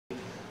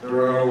There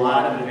are a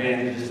lot of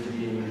advantages to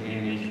being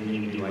in a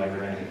community like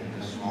Ranney, in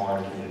a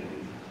smaller community.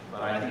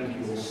 But I think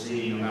you will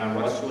see, no matter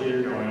what school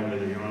you're going,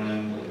 whether you're going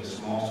in like a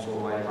small school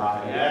like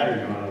Lafayette, or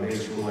you're going to a big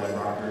school like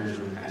Rutgers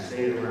or Penn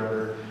State or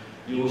wherever,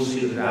 you will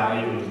see the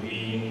value of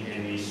being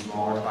in these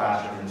smaller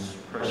classrooms,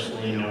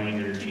 personally knowing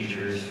your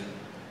teachers,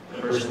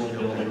 personally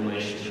building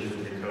relationships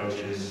with your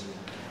coaches.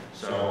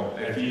 So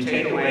if you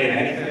take away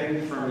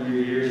anything from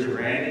your years at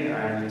Ranney,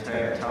 I would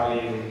tell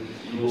you,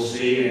 you will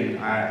see, and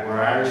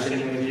where I was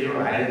sitting with you,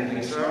 I didn't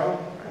think so.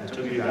 It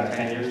took me about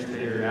 10 years to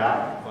figure it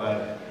out,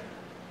 but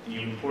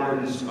the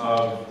importance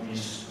of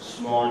these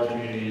smaller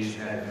communities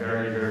and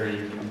very,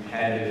 very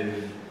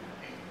competitive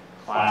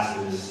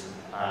classes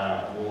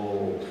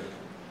will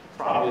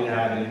probably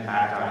have an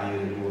impact on you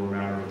that you will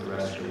remember for the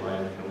rest of your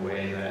life in a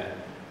way that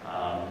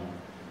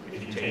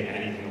if you take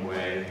anything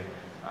away,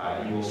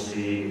 you will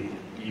see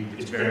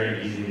it's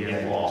very easy to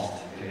get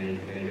lost in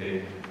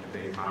a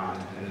big pond.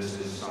 And this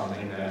is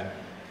something that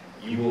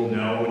you will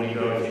know when you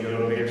go, if you go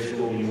to a bigger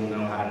school, you will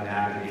know how to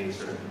navigate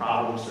certain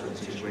problems, certain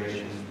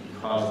situations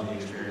because of the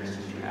experiences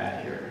you